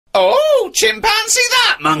old chimpanzee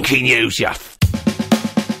that monkey news, you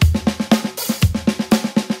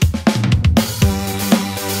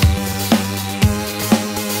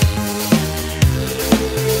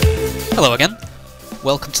Hello again.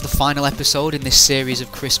 Welcome to the final episode in this series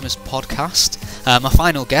of Christmas podcast. My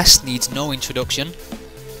final guest needs no introduction.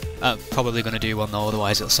 Probably going to do one though,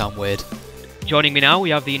 otherwise it'll sound weird. Joining me now,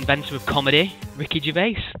 we have the inventor of comedy, Ricky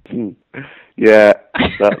Gervais. Yeah,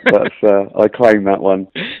 that's I claim that one.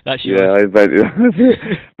 That's yours. Yeah, I invented.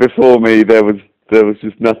 Before me, there was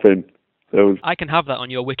just nothing. I can have that on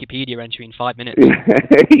your Wikipedia entry in 5 minutes.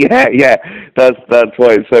 yeah. That's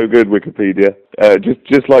why it's so good, Wikipedia.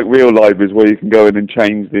 Just like real libraries where you can go in and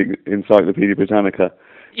change the Encyclopedia Britannica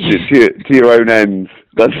to your own ends.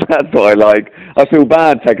 That's what I like. I feel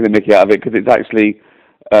bad taking the mickey out of it because it's actually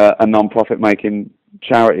a non-profit making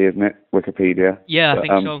charity, isn't it? Wikipedia. Yeah, I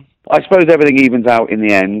think so. I suppose everything evens out in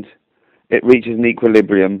the end. It reaches an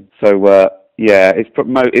equilibrium. So yeah, I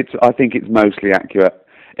think it's mostly accurate.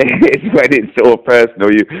 It's when it's sort of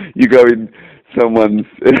personal. You go in someone's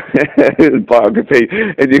biography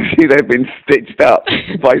and you see they've been stitched up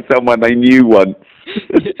by someone they knew once.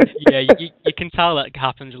 Yeah, you can tell that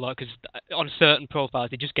happens a lot because on certain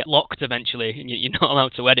profiles they just get locked eventually, and you're not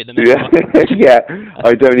allowed to edit them anymore. Yeah.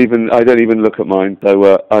 I don't even look at mine.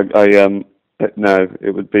 So no,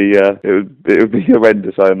 it would be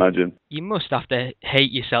horrendous, I imagine. You must have to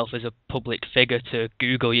hate yourself as a public figure to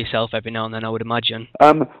Google yourself every now and then, I would imagine.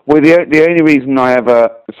 Well, the only reason I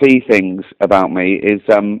ever see things about me is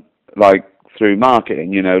like through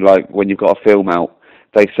marketing. You know, like when you've got a film out,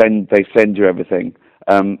 they send you everything.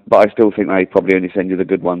 But I still think they probably only send you the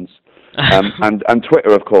good ones. And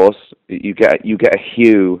Twitter, of course, you get a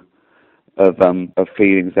hue of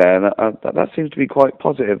feelings there. That seems to be quite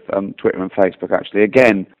positive. Twitter and Facebook, actually.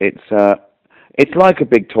 Again, it's like a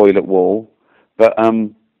big toilet wall, but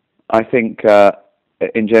I think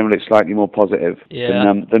in general it's slightly more positive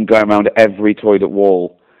than going around every toilet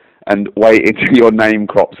wall and wait until your name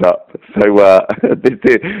crops up. So this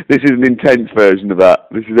is an intense version of that.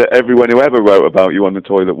 This is everyone who ever wrote about you on the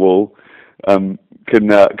toilet wall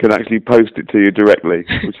can actually post it to you directly,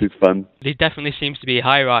 which is fun. There definitely seems to be a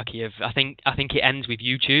hierarchy of. I think it ends with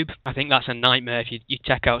YouTube. I think that's a nightmare if you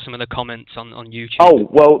check out some of the comments on YouTube. Oh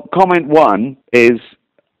well, comment 1 is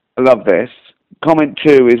I love this. Comment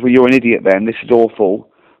 2 is well, you're an idiot. Then this is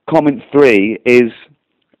awful. Comment 3 is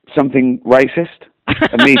something racist.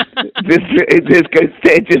 And it just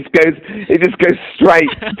goes straight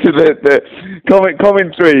to the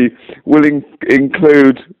comment 3 will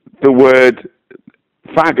include the word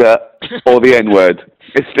faggot or the N-word.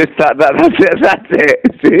 It's just that's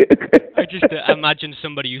it. I just imagine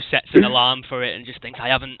somebody who sets an alarm for it and just thinks I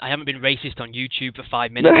haven't been racist on YouTube for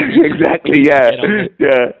 5 minutes. Exactly.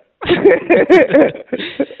 Yeah.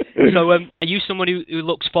 So, are you someone who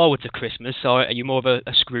looks forward to Christmas, or are you more of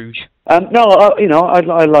a Scrooge? No,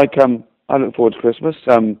 I look forward to Christmas.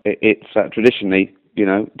 It's traditionally,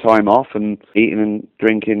 time off and eating and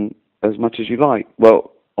drinking as much as you like.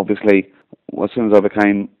 Well, obviously, as soon as I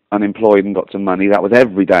became unemployed and got some money, that was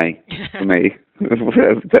every day for me.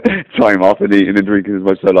 Time off and eating and drinking as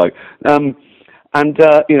much as I like.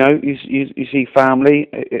 You see family.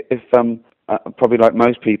 If probably like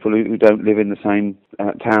most people who don't live in the same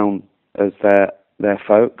town as their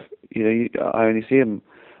folk, I only see them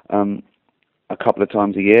a couple of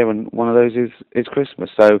times a year, and one of those is Christmas.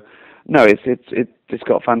 So no, it's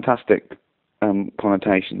got fantastic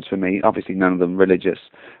connotations for me. Obviously, none of them religious,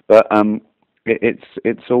 but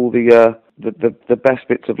it's all the best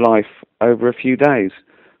bits of life over a few days: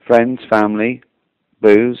 friends, family,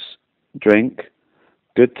 booze, drink,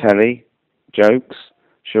 good telly, jokes,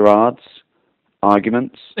 charades,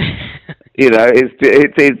 arguments. It's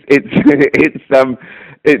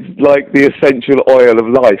like the essential oil of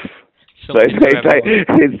life. So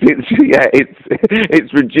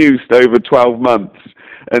it's reduced over 12 months,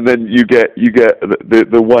 and then you get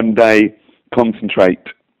the one day concentrate.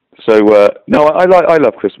 So no, I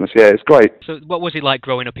love Christmas. Yeah, it's great. So what was it like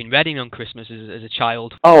growing up in Reading on Christmas as a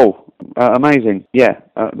child? Oh, amazing. Yeah,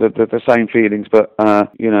 the same feelings, but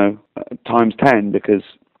times 10 because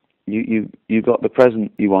you got the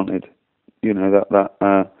present you wanted. There's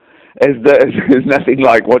nothing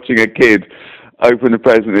like watching a kid open a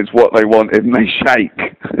present. It's what they wanted, and they shake.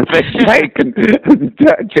 They shake and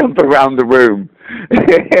jump around the room.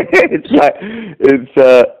 It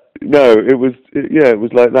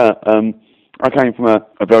was like that. I came from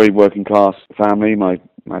a very working class family. My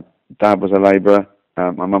dad was a labourer.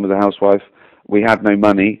 My mum was a housewife. We had no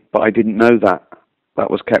money, but I didn't know that. That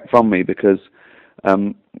was kept from me because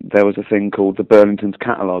there was a thing called the Burlington's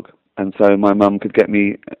catalogue, and so my mum could get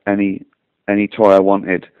me any any toy I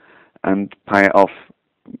wanted and pay it off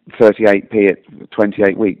 38p at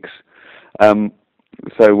 28 weeks.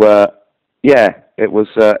 Yeah, it was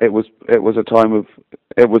a time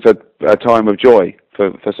of joy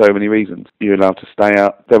for so many reasons. You're allowed to stay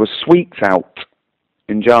up. There were sweets out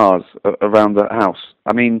in jars around the house.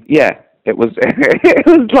 I mean, yeah, it was it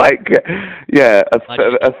was like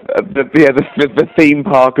the theme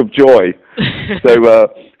park of joy. So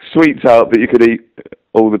sweets out that you could eat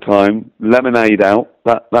all the time. Lemonade out,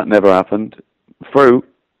 that never happened. Fruit,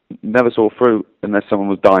 never saw fruit unless someone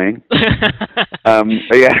was dying. Grapes,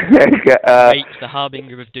 the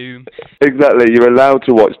harbinger of doom. Exactly. You're allowed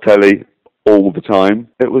to watch telly all the time.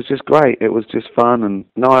 It was just great. It was just fun, and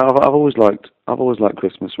no, I've always liked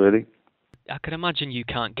Christmas, really. I can imagine you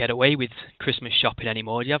can't get away with Christmas shopping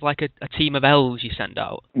anymore. Do you have like a team of elves you send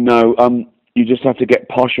out? No, you just have to get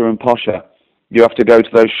posher and posher. You have to go to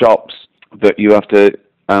those shops that you have to,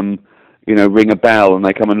 ring a bell and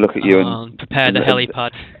they come and look at you and prepare the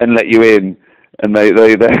helipad and let you in, and they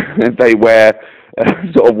wear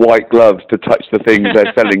sort of white gloves to touch the things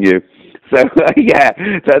they're selling you. So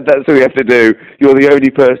that's what you have to do. You're the only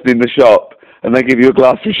person in the shop, and they give you a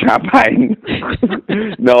glass of champagne.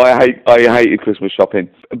 No, I hated Christmas shopping.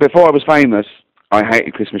 Before I was famous, I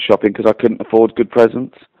hated Christmas shopping because I couldn't afford good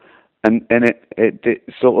presents, and it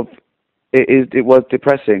was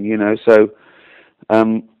depressing, you know. So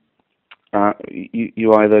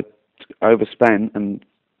you either overspent and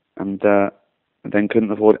then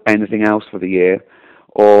couldn't afford anything else for the year,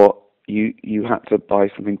 or you had to buy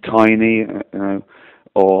something tiny, you know,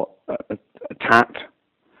 or a tat,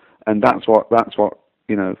 and that's what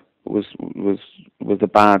you know was the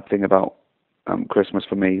bad thing about Christmas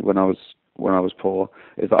for me when I was poor,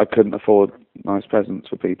 is that I couldn't afford nice presents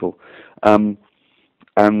for people, and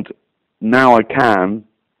now I can,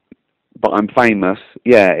 but I'm famous.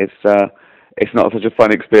 Yeah, it's not such a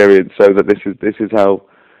fun experience. So that this is how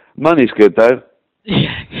money's good though.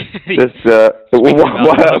 Yeah. Just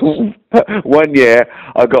one year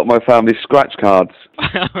I got my family scratch cards.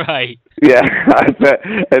 Right. Yeah,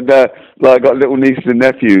 and I got little nieces and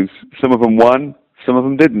nephews. Some of them won, some of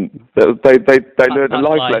them didn't. They learned a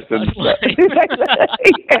life lesson.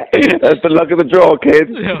 That's the luck of the draw,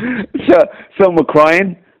 kids. Yeah. So some were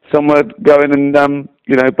crying, some were going and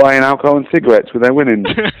buying alcohol and cigarettes with their winnings.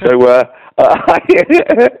 So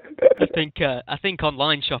I think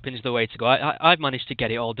online shopping is the way to go. I've managed to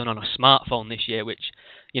get it all done on a smartphone this year, which,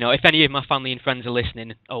 you know, if any of my family and friends are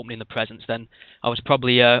listening, opening the presents, then I was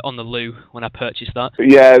probably on the loo when I purchased that.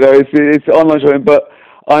 Yeah, no, it's online shopping, but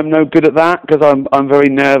I'm no good at that because I'm very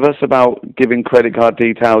nervous about giving credit card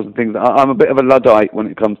details and things. I'm a bit of a Luddite when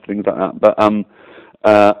it comes to things like that. But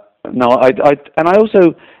no, I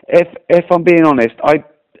also, if I'm being honest, I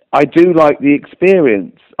do like the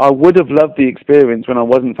experience. I would have loved the experience when I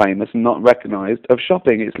wasn't famous and not recognised of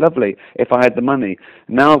shopping. It's lovely if I had the money.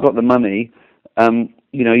 Now I've got the money.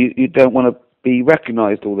 You don't want to be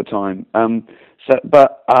recognised all the time. No,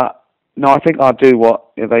 I think I'll do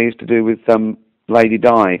what they used to do with Lady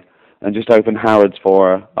Di and just open Harrods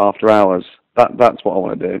for her after hours. That's what I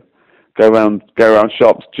want to do. Go around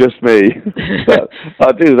shops, just me.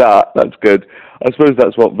 I'll do that. That's good. I suppose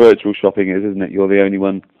that's what virtual shopping is, isn't it? You're the only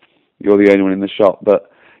one in the shop. But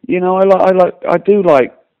I do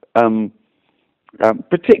like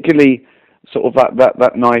particularly sort of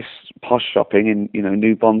that nice posh shopping in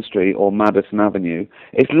New Bond Street or Madison Avenue.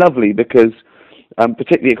 It's lovely because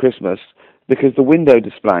particularly at Christmas, because the window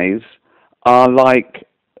displays are like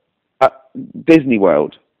Disney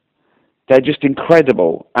World. They're just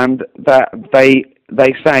incredible, and that they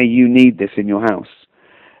say you need this in your house.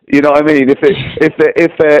 You know what I mean? If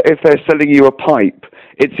they're selling you a pipe,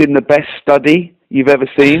 it's in the best study you've ever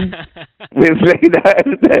seen.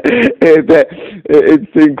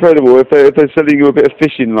 It's incredible. If they're selling you a bit of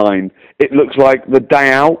fishing line, it looks like the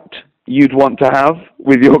day out you'd want to have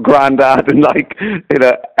with your granddad and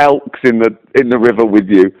elks in the river with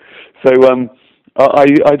you. So I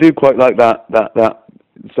do quite like that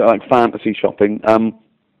sort of like fantasy shopping.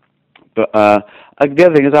 But the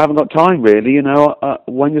other thing is I haven't got time really. You know,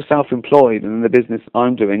 when you're self-employed and in the business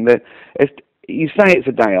I'm doing, you say it's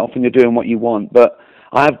a day off and you're doing what you want, but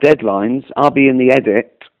I have deadlines. I'll be in the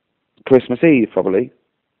edit Christmas Eve probably.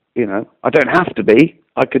 You know, I don't have to be.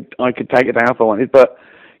 I could take a day off if I wanted, but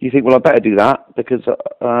you think, well, I better do that because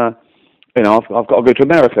I've got to go to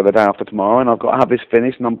America the day after tomorrow, and I've got to have this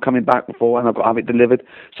finished, and I'm coming back before, and I've got to have it delivered.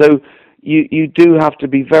 So you do have to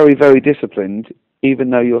be very, very disciplined, even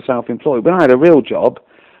though you're self-employed. When I had a real job,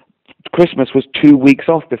 Christmas was 2 weeks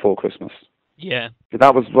off before Christmas. Yeah.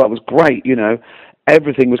 That was great, you know.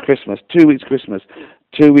 Everything was Christmas, 2 weeks Christmas.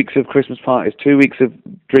 2 weeks of Christmas parties, 2 weeks of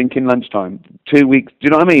drinking lunchtime, 2 weeks. Do you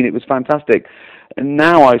know what I mean? It was fantastic. And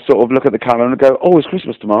now I sort of look at the calendar and go, oh, it's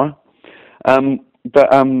Christmas tomorrow. More,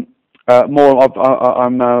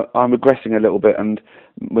 I'm regressing a little bit, and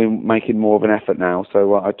we're making more of an effort now.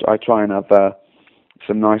 So I try and have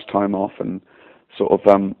some nice time off and sort of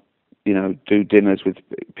do dinners with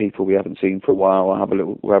people we haven't seen for a while.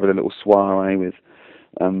 We're having a little soiree with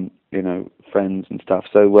friends and stuff.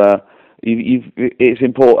 So it's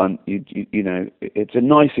important. It's a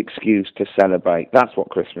nice excuse to celebrate. That's what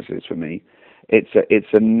Christmas is for me. It's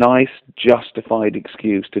a nice, justified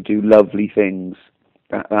excuse to do lovely things.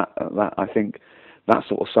 That I think that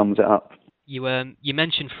sort of sums it up. You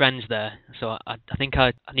mentioned Friends there, so I think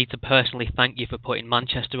I need to personally thank you for putting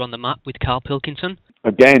Manchester on the map with Carl Pilkington.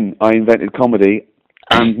 Again, I invented comedy,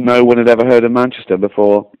 and no one had ever heard of Manchester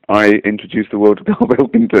before I introduced the world to Carl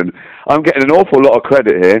Pilkington. I'm getting an awful lot of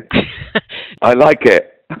credit here. I like it.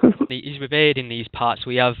 He's revered in these parts.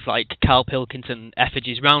 We have like Carl Pilkington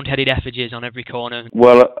effigies, round-headed effigies on every corner.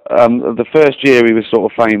 Well, the first year he was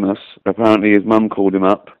sort of famous. Apparently his mum called him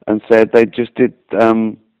up and said they just did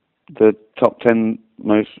the top 10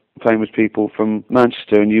 most famous people from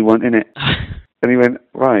Manchester and you weren't in it. And he went,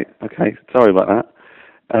 right, okay, sorry about that.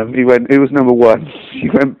 He went, who was number one? He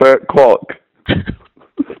went, Bert Kwok.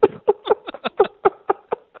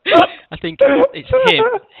 I think it's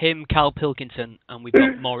him, Carl Pilkington, and we've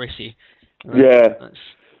got Morrissey. Right?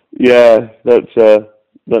 Yeah, that's it,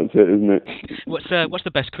 isn't it? What's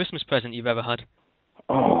the best Christmas present you've ever had?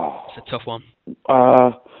 Oh, it's a tough one.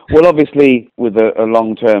 Well, obviously, with a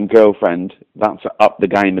long-term girlfriend, that's up the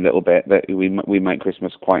game a little bit. That we make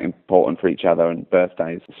Christmas quite important for each other and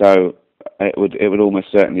birthdays. So it would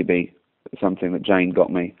almost certainly be something that Jane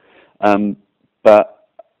got me. But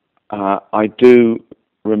I do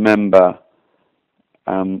remember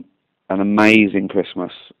an amazing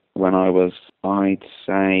Christmas when I was, I'd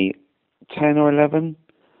say, 10 or 11,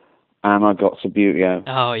 and I got Subbuteo.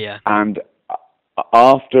 Oh, yeah. And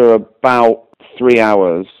after about 3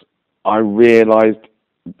 hours, I realised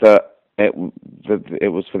that it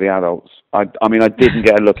was for the adults. I mean, I didn't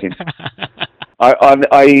get a look in. I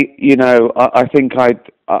think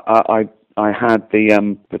I had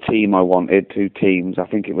the team I wanted, 2 teams. I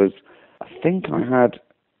think I had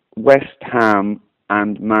West Ham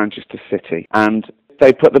and Manchester City, and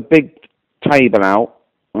they put the big table out,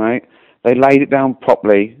 right? They laid it down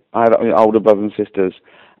properly. I had older brothers and sisters,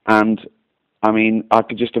 and I mean, I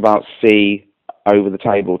could just about see over the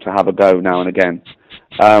table to have a go now and again.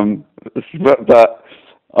 But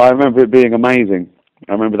I remember it being amazing.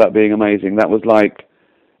 I remember that being amazing. It was like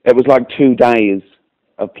 2 days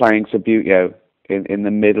of playing Subbuteo in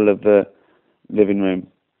the middle of the living room,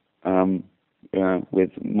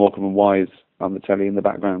 with Morecambe and Wise on the telly in the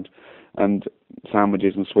background, and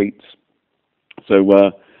sandwiches and sweets. So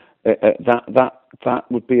that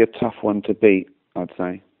would be a tough one to beat, I'd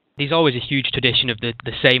say. There's always a huge tradition of the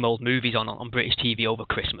same old movies on British TV over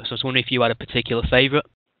Christmas. I was wondering if you had a particular favourite.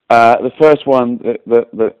 The first one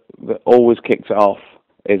that always kicks it off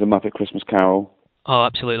is A Muppet Christmas Carol. Oh,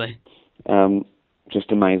 absolutely.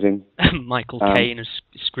 Just amazing. Michael Caine as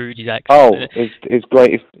Scrooge's ex. Oh, his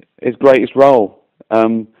greatest role.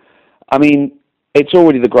 I mean, it's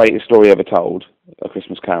already the greatest story ever told, A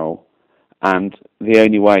Christmas Carol, and the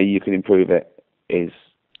only way you can improve it is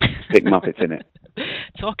stick Muppets in it.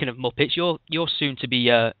 Talking of Muppets, you're soon to be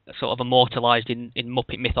sort of immortalised in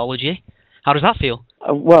Muppet mythology. How does that feel?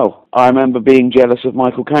 Well, I remember being jealous of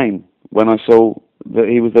Michael Caine when I saw that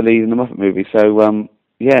he was the lead in the Muppet movie. So,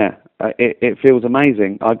 it feels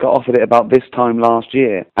amazing. I got offered it about this time last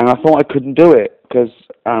year, and I thought I couldn't do it because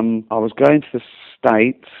I was going to the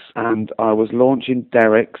States and I was launching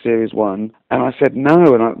Derek Series 1, and I said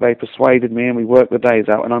no, and they persuaded me, and we worked the days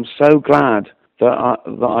out, and I'm so glad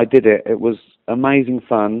that I did it. It was amazing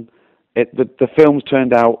fun. The films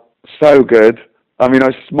turned out so good. I mean, I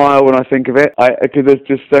smile when I think of it. Because there's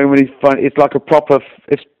just so many fun. It's like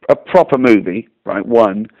it's a proper movie, right?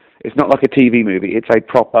 One, it's not like a TV movie. It's a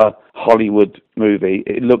proper Hollywood movie.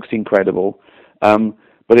 It looks incredible,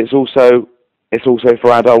 but it's also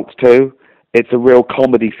for adults too. It's a real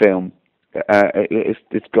comedy film.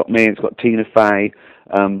 It's got me. It's got Tina Fey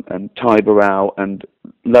and Ty Burrell and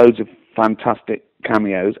loads of fantastic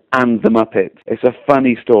cameos and the Muppets. It's a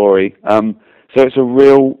funny story. So it's a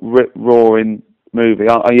real rip-roaring movie.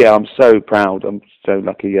 I'm so proud. I'm so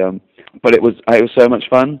lucky. but it was so much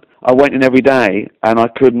fun. I went in every day, and I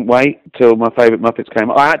couldn't wait till my favourite Muppets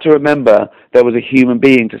came. I had to remember there was a human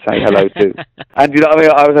being to say hello to. And you know what I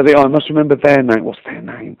mean? I was thinking, I must remember their name. What's their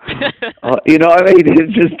name? You know what I mean?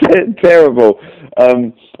 It's just terrible.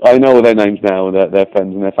 I know all their names now, and they're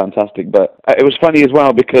friends, and they're fantastic. But it was funny as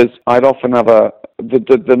well, because I'd often have the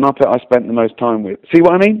Muppet I spent the most time with. See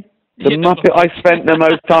what I mean? The Muppet I spent the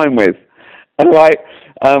most time with, right,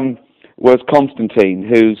 was Constantine,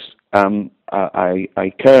 who's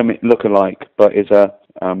a Kermit lookalike, but is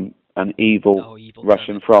an evil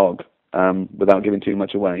Russian frog, without giving too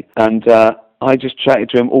much away. And I just chatted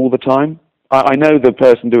to him all the time. I know the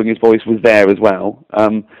person doing his voice was there as well,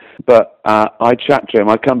 but I chat to him.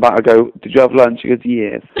 I come back, I go, did you have lunch? He goes,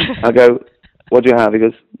 yes. I go, what do you have? He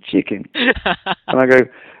goes, chicken. And I go,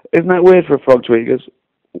 isn't that weird for a frog to eat? He goes,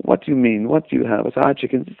 what do you mean? What do you have? I said, I had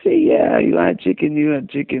chicken. He said, yeah, you had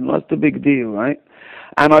chicken. What's the big deal, right?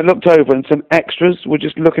 And I looked over, and some extras were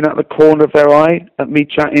just looking at the corner of their eye at me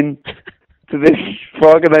chatting to this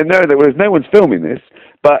frog, and they know that no one's filming this,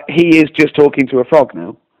 but he is just talking to a frog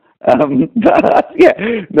now. Yeah,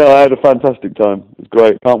 no, I had a fantastic time. It was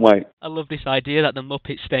great. Can't wait. I love this idea that the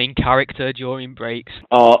Muppets stay in character during breaks.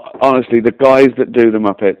 Honestly, the guys that do the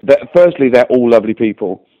Muppets, firstly, they're all lovely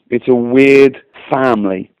people. It's a weird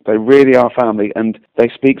family. They really are family, and they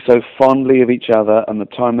speak so fondly of each other and the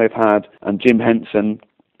time they've had. And Jim Henson,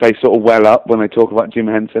 they sort of well up when they talk about Jim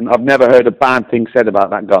Henson. I've never heard a bad thing said about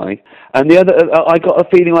that guy. And the other, I got a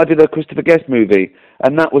feeling I did a Christopher Guest movie,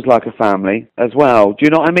 and that was like a family as well. Do you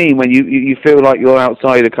know what I mean? When you feel like you're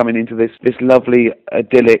outsider coming into this lovely,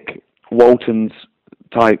 idyllic Waltons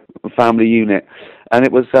type family unit, and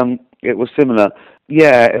it was similar.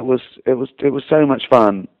 Yeah, it was so much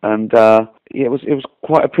fun, and it was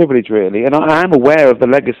quite a privilege, really. And I am aware of the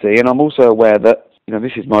legacy, and I'm also aware that, you know,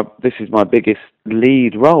 this is my biggest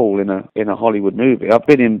lead role in a Hollywood movie. I've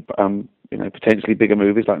been in potentially bigger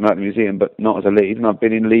movies like Night at the Museum, but not as a lead. And I've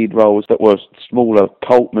been in lead roles that were smaller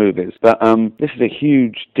cult movies. But this is a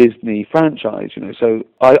huge Disney franchise, you know. So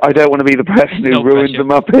I don't want to be the person who ruined the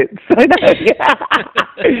Muppets. I know.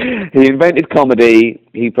 He invented comedy.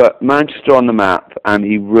 He put Manchester on the map, and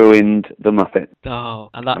he ruined the Muppets. Oh,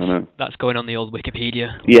 and that's going on the old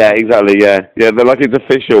Wikipedia. Yeah, exactly. Yeah. They're like it's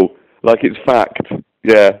official, like it's fact.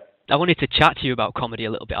 Yeah. I wanted to chat to you about comedy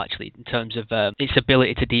a little bit, actually, in terms of its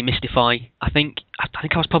ability to demystify. I think I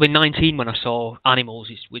was probably 19 when I saw Animals,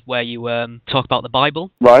 where you talk about the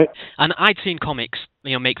Bible. Right. And I'd seen comics,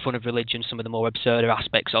 make fun of religion, some of the more absurder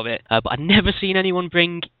aspects of it, but I'd never seen anyone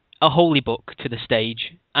bring a holy book to the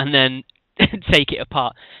stage and then take it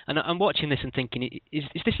apart. And I'm watching this and thinking, is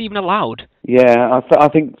this even allowed? Yeah, I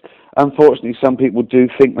think, unfortunately, some people do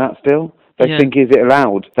think that still. They think, is it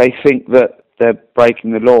allowed? They think that they're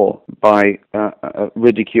breaking the law by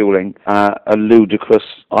ridiculing a ludicrous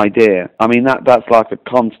idea. I mean, that's like a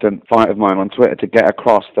constant fight of mine on Twitter, to get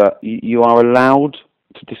across that you are allowed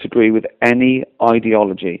to disagree with any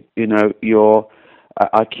ideology. You know,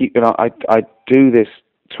 I do this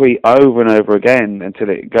tweet over and over again until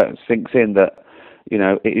it sinks in that, you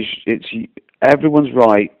know, it's everyone's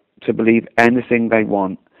right to believe anything they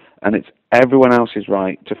want, and it's everyone else's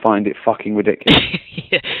right to find it fucking ridiculous.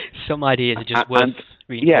 Yeah, some ideas are just worth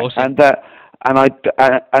reinforcing.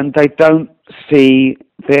 And they don't see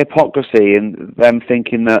the hypocrisy in them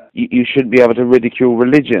thinking that you shouldn't be able to ridicule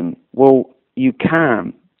religion. Well, you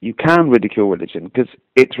can ridicule religion because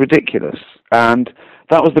it's ridiculous, and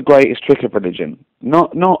that was the greatest trick of religion.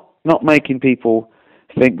 Not making people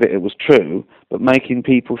think that it was true, but making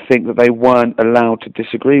people think that they weren't allowed to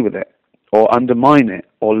disagree with it, or undermine it,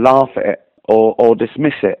 or laugh at it, or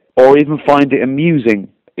dismiss it, or even find it amusing.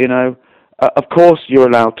 You know, of course you're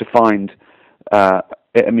allowed to find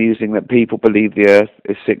it amusing that people believe the Earth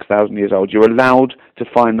is 6,000 years old. You're allowed to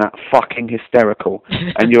find that fucking hysterical,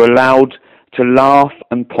 and you're allowed to laugh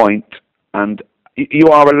and point, and you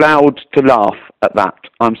are allowed to laugh at that.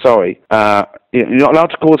 I'm sorry. You're not allowed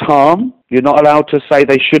to cause harm. You're not allowed to say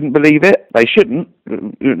they shouldn't believe it. They shouldn't,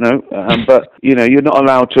 you know. But you know, you're not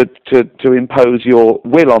allowed to impose your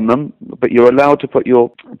will on them. But you're allowed to put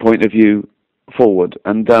your point of view forward.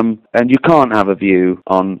 And you can't have a view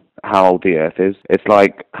on how old the Earth is. It's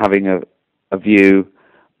like having a view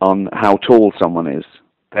on how tall someone is.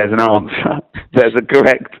 There's an answer. There's a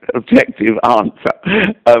correct, objective answer.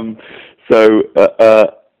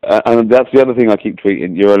 And that's the other thing I keep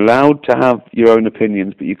tweeting. You're allowed to have your own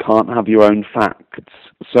opinions, but you can't have your own facts.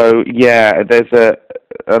 So yeah, there's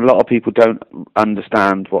a lot of people don't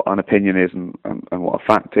understand what an opinion is and what a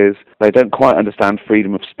fact is. They don't quite understand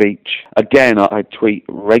freedom of speech. Again, I tweet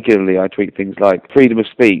regularly. I tweet things like, freedom of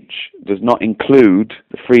speech does not include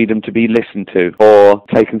the freedom to be listened to or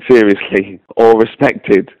taken seriously or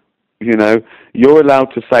respected. You know, you're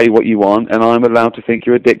allowed to say what you want, and I'm allowed to think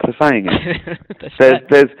you're a dick for saying it.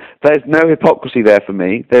 there's no hypocrisy there for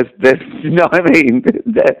me. There's you know what I mean?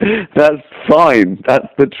 That's fine. That's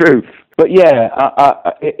the truth. But yeah,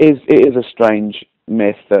 it is a strange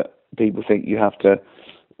myth that people think you have to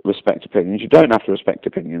respect opinions. You don't have to respect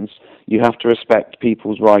opinions. You have to respect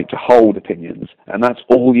people's right to hold opinions, and that's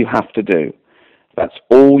all you have to do. That's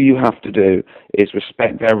all you have to do, is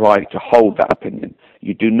respect their right to hold that opinion.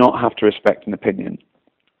 You do not have to respect an opinion.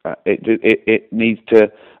 It needs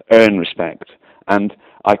to earn respect. And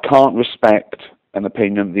I can't respect an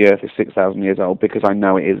opinion that the Earth is 6,000 years old, because I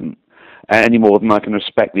know it isn't, any more than I can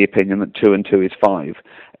respect the opinion that 2 and 2 is 5.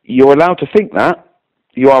 You're allowed to think that.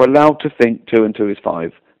 You are allowed to think 2 and 2 is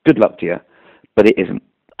 5. Good luck to you. But it isn't.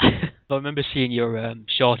 I remember seeing your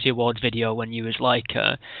Shorty Awards video when you was like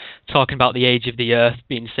talking about the age of the Earth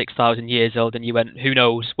being 6,000 years old, and you went, "Who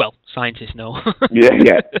knows?" Well, scientists know.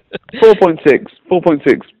 yeah.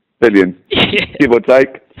 4.6 billion, give or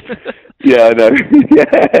take. Yeah, I know.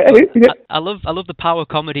 I love the power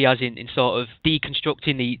comedy, as in sort of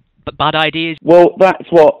deconstructing the bad ideas. Well, that's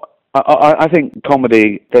what I think.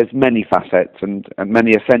 Comedy, there's many facets and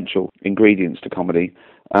many essential ingredients to comedy.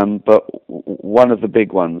 But one of the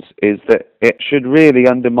big ones is that it should really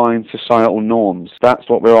undermine societal norms. That's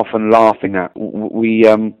what we're often laughing at. We,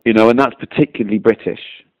 you know, and that's particularly British.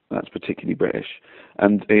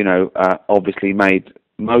 And you know, obviously made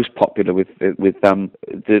most popular with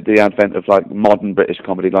the advent of like modern British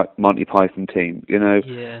comedy, like Monty Python team. You know,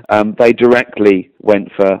 they directly went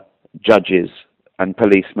for judges and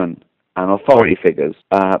policemen and authority figures,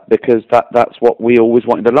 because that's what we always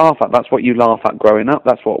wanted to laugh at. That's what you laugh at growing up.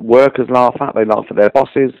 That's what workers laugh at. They laugh at their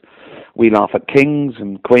bosses. We laugh at kings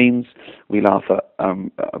and queens. We laugh at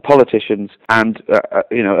politicians. And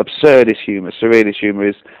you know, absurdist humour, surrealist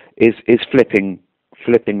humour is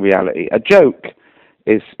flipping reality. A joke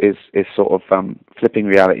is sort of flipping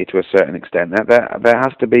reality to a certain extent. There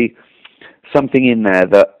has to be something in there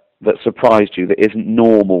that surprised you, that isn't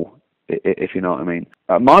normal, if you know what I mean.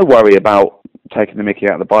 My worry about taking the mickey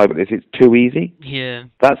out of the Bible is it's too easy. Yeah.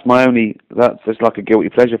 That's just like a guilty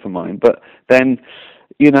pleasure for mine. But then,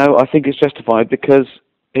 you know, I think it's justified because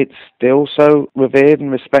it's still so revered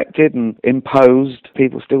and respected and imposed.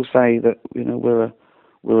 People still say that, you know, we're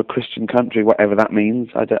a Christian country, whatever that means.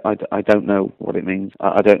 I don't know what it means.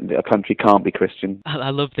 A country can't be Christian.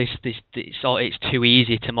 I love this it's too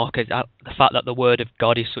easy to mock it. The fact that the word of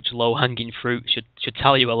God is such low-hanging fruit should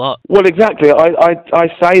tell you a lot. Well, exactly. I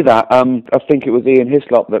say that. I think it was Ian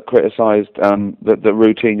Hislop that criticised the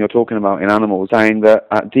routine you're talking about in animals, saying that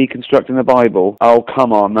deconstructing the Bible, oh,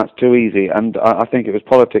 come on, that's too easy. And I think it was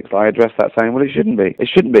Politics that I addressed that, saying, well, it shouldn't be. It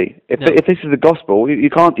shouldn't be. If this is the gospel,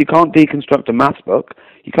 you can't deconstruct a maths book.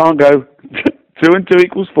 You can't go 2 and 2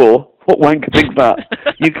 equals 4. What wanker thinks that?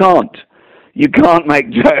 You can't. You can't make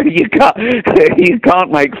you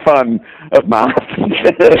can't make fun of maths.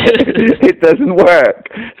 It doesn't work.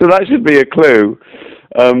 So that should be a clue.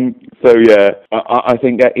 So yeah, I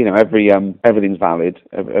think, you know, everything's valid.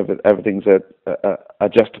 Everything's a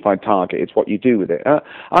justified target. It's what you do with it.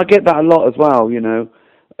 I get that a lot as well. You know,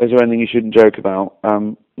 is there anything you shouldn't joke about?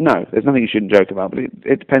 No, there's nothing you shouldn't joke about, but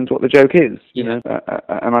it depends what the joke is, you know.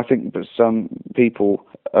 And I think that some people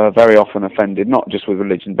are very often offended, not just with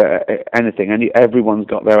religion, but anything. Everyone's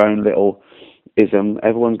got their own little ism,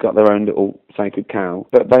 everyone's got their own little sacred cow,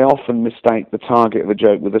 but they often mistake the target of a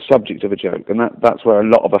joke with the subject of a joke, and that's where a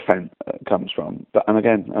lot of offence comes from. And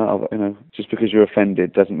again, you know, just because you're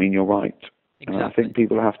offended doesn't mean you're right. Exactly. And I think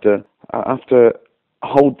people have to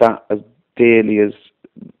hold that as dearly as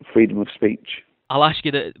freedom of speech. I'll ask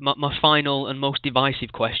you my final and most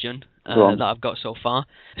divisive question that I've got so far.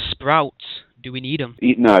 Sprouts, do we need them?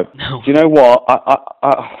 No. No. Do you know what?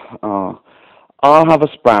 I'll have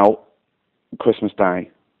a sprout Christmas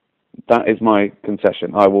Day. That is my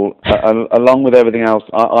concession. I will, along with everything else,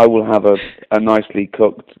 I will have a nicely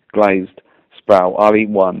cooked, glazed sprout. I'll eat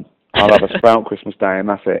one. I'll have a sprout Christmas Day, and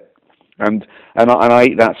that's it. And I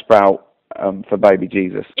eat that sprout for baby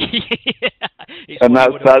Jesus. And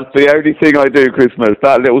that's the only thing I do Christmas.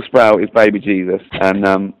 That little sprout is baby Jesus,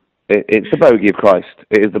 and it's the bogey of Christ.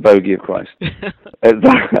 It is the bogey of Christ. I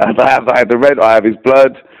have the red. I have his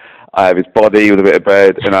blood. I have his body with a bit of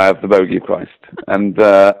bread, and I have the bogey of Christ. And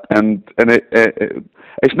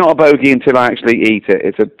it's not a bogey until I actually eat it.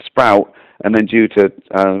 It's a sprout and then due to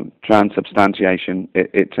transubstantiation,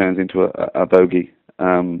 it turns into a bogey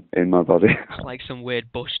in my body. It's like some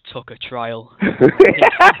weird Bush Tucker trial.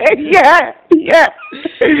 yeah.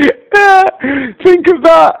 Think of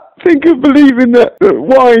that. Think of believing that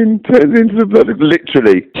wine turns into the blood.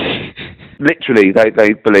 Literally,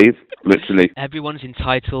 they believe. Literally. Everyone's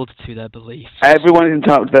entitled to their beliefs. Everyone is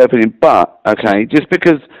entitled to their opinion, but, okay, just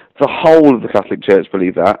because the whole of the Catholic Church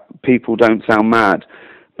believe that, people don't sound mad.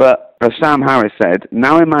 But as Sam Harris said,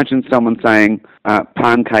 now imagine someone saying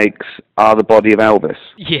pancakes are the body of Elvis.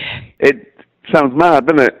 Yeah. It sounds mad,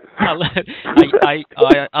 doesn't it? I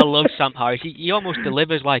love Sam Harris. He almost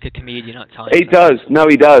delivers like a comedian at times. He does. No,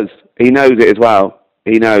 he does. He knows it as well.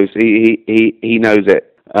 He knows. He knows it.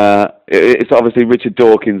 It's obviously Richard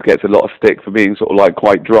Dawkins gets a lot of stick for being sort of like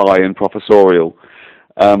quite dry and professorial,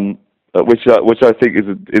 which I think is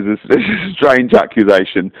a strange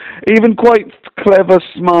accusation. Even quite clever,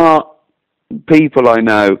 smart people I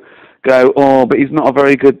know go, oh, but he's not a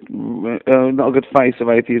very good, not a good face of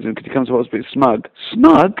atheism because he comes across a bit smug.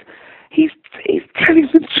 Smug? He's telling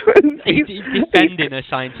the truth. He's defending a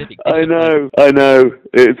scientific discipline. I know.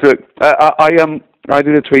 I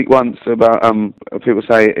did a tweet once about people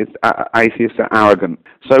say atheists are arrogant.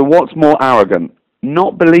 So what's more arrogant?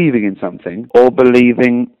 Not believing in something or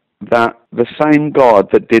believing that the same God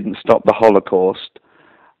that didn't stop the Holocaust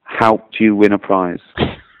helped you win a prize?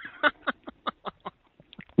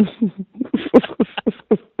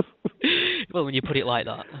 Well, when you put it like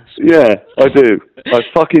that. Yeah, I do. I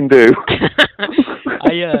fucking do.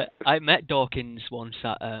 I met Dawkins once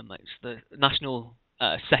at it's the National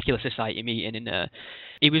Secular Society meeting, and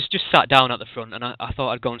he was just sat down at the front, and I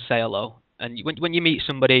thought I'd go and say hello. And when you meet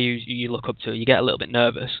somebody who you look up to, you get a little bit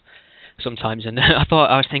nervous sometimes. And I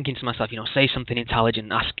was thinking to myself, say something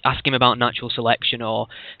intelligent, ask him about natural selection or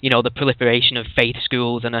the proliferation of faith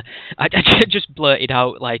schools. And I just blurted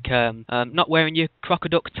out like, not wearing your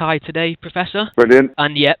crocodile tie today, Professor. Brilliant.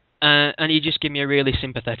 And yep, and he just gave me a really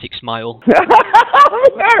sympathetic smile.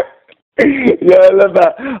 Yeah, I love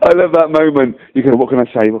that. I love that moment. You go, what can I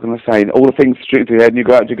say? What can I say? And all the things straight to your head, and you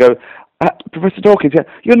go out and you go, Professor Dawkins,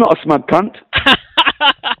 you're not a smug cunt.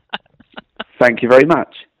 Thank you very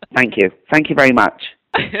much. Thank you. Thank you very much.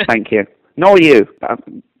 Thank you. Nor you.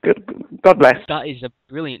 God bless. That is a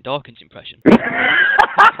brilliant Dawkins impression.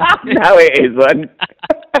 No, it isn't.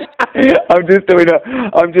 I'm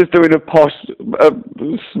just doing a posh,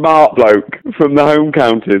 smart bloke from the home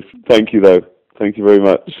counties. Thank you, though. Thank you very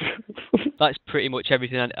much. That's pretty much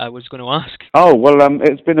everything I was going to ask. Oh, well,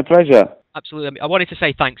 it's been a pleasure. Absolutely. I wanted to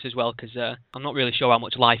say thanks as well, because I'm not really sure how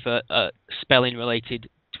much life a spelling-related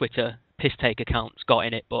Twitter piss-take account's got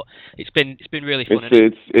in it, but it's been really fun.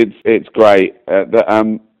 It's great.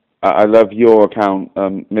 I love your account,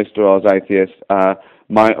 Mr. Oz Atheist.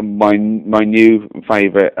 My new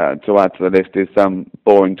favourite to add to the list is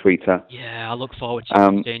Boring Tweeter. Yeah, I look forward to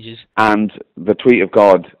exchanges. And the Tweet of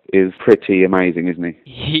God is pretty amazing, isn't he?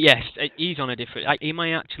 Yes, he's on a different... He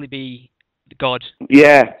might actually be God.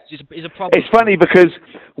 Yeah. It's a problem. It's funny because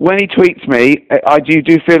when he tweets me, I do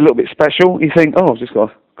feel a little bit special. You think, oh, I've just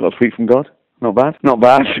got a tweet from God. Not bad. Not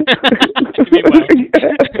bad.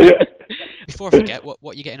 Before I forget, what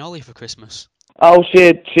are you getting Ollie for Christmas? Oh,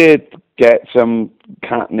 she'd get some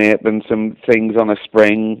catnip and some things on a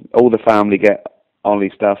spring. All the family get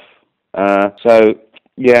Ollie stuff. So,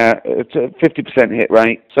 yeah, it's a 50% hit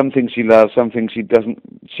rate. Some things she loves, some things she doesn't.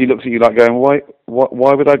 She looks at you like going, why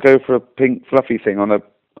would I go for a pink fluffy thing on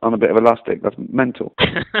a bit of elastic? That's mental.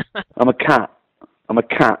 I'm a cat.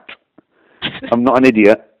 I'm not an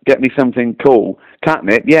idiot. Get me something cool.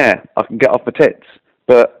 Catnip, yeah, I can get off my tits.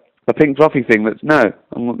 But a pink fluffy thing, I'll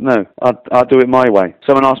do it my way.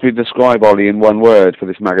 Someone asked me to describe Ollie in one word for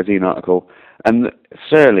this magazine article, and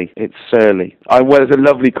surly. It's surly. There's a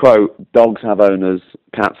lovely quote, dogs have owners,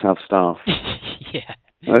 cats have staff. Yeah.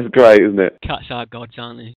 That's great, isn't it? Cats are gods,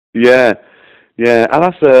 aren't they? Yeah. And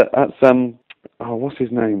that's what's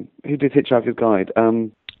his name? Who did Hitchhiker's Guide?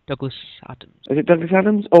 Douglas Adams. Is it Douglas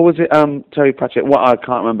Adams or was it Terry Pratchett? I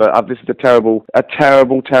can't remember. This is a terrible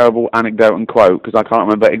anecdote and quote because I can't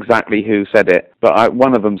remember exactly who said it. But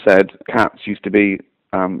one of them said cats used to be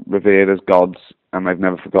revered as gods and they've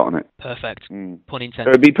never forgotten it. Perfect. Pun intended.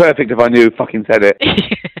 It would be perfect if I knew who fucking said it.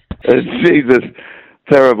 Jesus,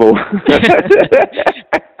 terrible.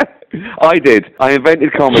 I did. I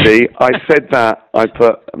invented comedy. I said that. I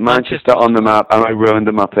put Manchester on the map, and I ruined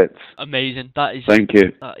the Muppets. Amazing. That is. Thank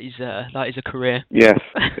you. That is a career. Yes,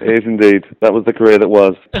 it is indeed. That was the career that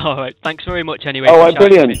was. All right. Thanks very much. Anyway. All right.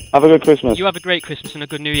 Brilliant. Have a good Christmas. You have a great Christmas and a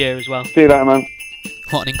good New Year as well. See you later, man.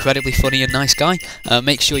 What an incredibly funny and nice guy.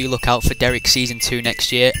 Make sure you look out for Derek Season 2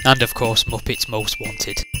 next year, and of course Muppets Most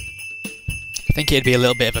Wanted. I think it'd be a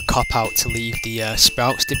little bit of a cop-out to leave the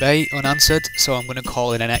Sprouts debate unanswered, so I'm going to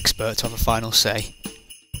call in an expert to have a final say.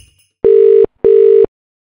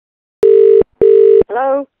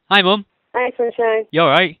 Hello? Hi, Mum. Hi, Sunshine. You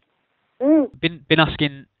alright? Mm. Been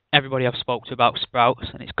asking everybody I've spoke to about Sprouts,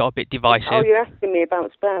 and it's got a bit divisive. Oh, you're asking me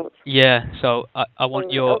about Sprouts? Yeah, so I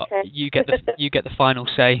want your... Okay. You get the final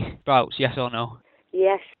say. Sprouts, yes or no?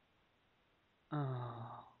 Yes.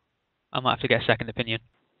 Oh, I might have to get a second opinion.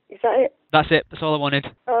 Is that it? That's it. That's all I wanted.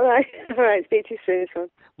 All right. All right. Speak to you soon, son.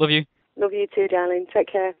 Love you. Love you too, darling.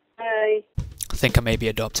 Take care. Bye. I think I may be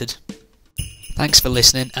adopted. Thanks for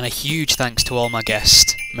listening, and a huge thanks to all my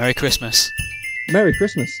guests. Merry Christmas. Merry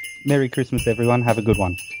Christmas. Merry Christmas, everyone. Have a good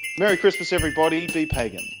one. Merry Christmas, everybody. Be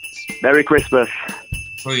pagans. Merry Christmas.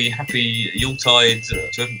 Very happy Yuletide to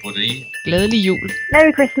everybody. Glædelig jul.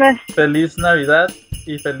 Merry Christmas. Feliz Navidad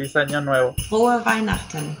y feliz Año Nuevo. Frohe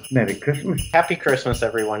Weihnachten. Merry Christmas. Happy Christmas,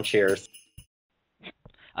 everyone. Cheers.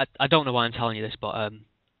 I don't know why I'm telling you this, but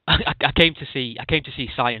I came to see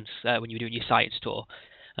Science when you were doing your Science tour.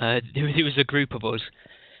 There was a group of us,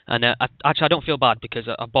 and I don't feel bad because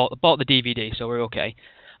I bought the DVD, so we're okay.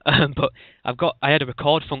 But I had a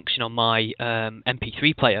record function on my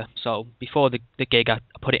MP3 player, so before the gig I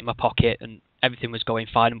put it in my pocket and everything was going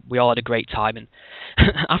fine and we all had a great time, and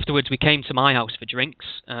afterwards we came to my house for drinks.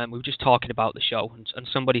 We were just talking about the show, and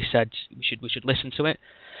somebody said we should listen to it.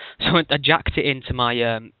 So I jacked it into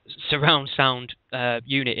my surround sound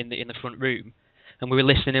unit in the front room, and we were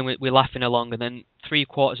listening and we were laughing along, and then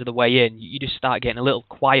 3/4 of the way in you just start getting a little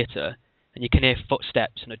quieter and you can hear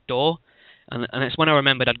footsteps and a door. And it's when I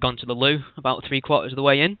remembered I'd gone to the loo about 3/4 of the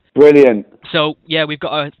way in. Brilliant. So, yeah, we've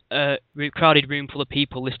got a crowded room full of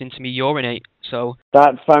people listening to me urinate. So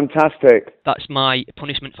That's fantastic. that's my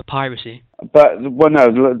punishment for piracy. But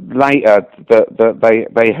later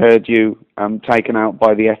they heard you taken out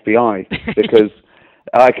by the FBI because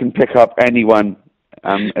I can pick up anyone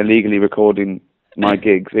illegally recording my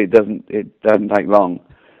gigs. It doesn't take long.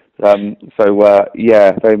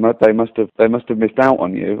 Yeah, they must have missed out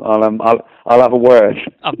on you. I'll have a word.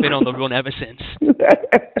 I've been on the run ever since.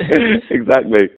 Exactly.